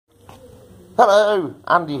Hello,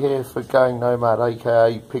 Andy here for Going Nomad,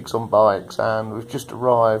 aka Pigs on Bikes, and we've just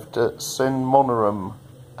arrived at Sen Monoron,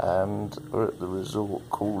 and we're at the resort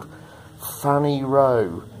called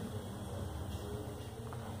Phanyro.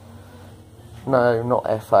 No, not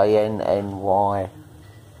F-A-N-N-Y.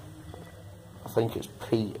 I think it's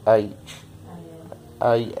P-H-A-N-R.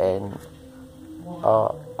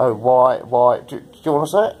 Oh, Y. Do you want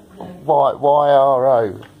to say it?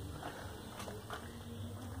 Y-R-O.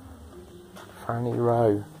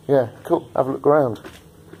 Phanyro. Yeah, cool. Have a look around.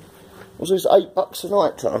 Was this $8 a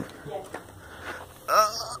night, Tom?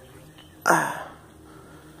 Yeah.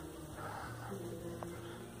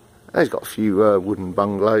 He's got a few wooden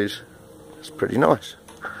bungalows. It's pretty nice.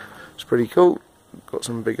 It's pretty cool. Got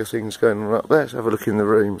some bigger things going on up there. Let's have a look in the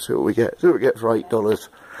room, see what we get. See what we get for $8.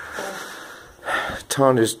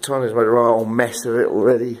 Tanya's made a right old mess of it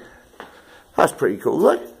already. That's pretty cool,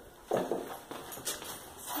 though.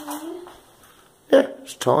 Yeah,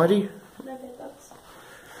 it's tidy.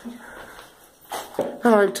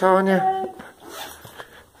 Hello, Tanya.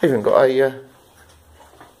 Even got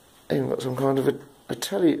some kind of a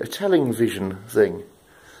television thing.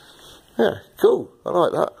 Yeah, cool. I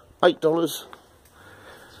like that. $8.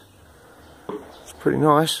 It's pretty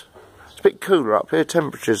nice. It's a bit cooler up here.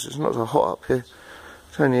 Temperatures. It's not so hot up here.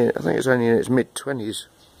 It's only. I think it's only in its mid-20s,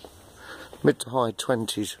 mid to high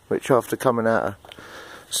 20s. Which after coming out of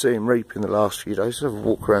Siem Reap in the last few days, let's have a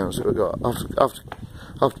walk around. So we got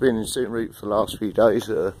after being in Siem Reap for the last few days,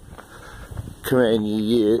 coming in New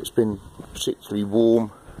Year, it's been particularly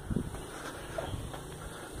warm.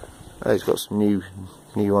 He's got some new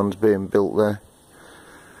ones being built there.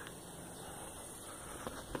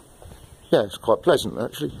 Yeah, it's quite pleasant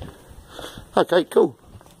actually. Okay, cool.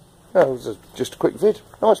 That was just a quick vid.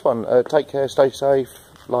 Nice one. Take care, stay safe,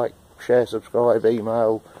 like, share, subscribe,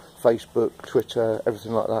 email, Facebook, Twitter,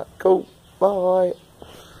 everything like that. Cool. Bye.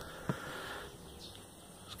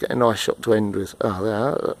 Let's get a nice shot to end with. Oh,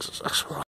 yeah, that's right.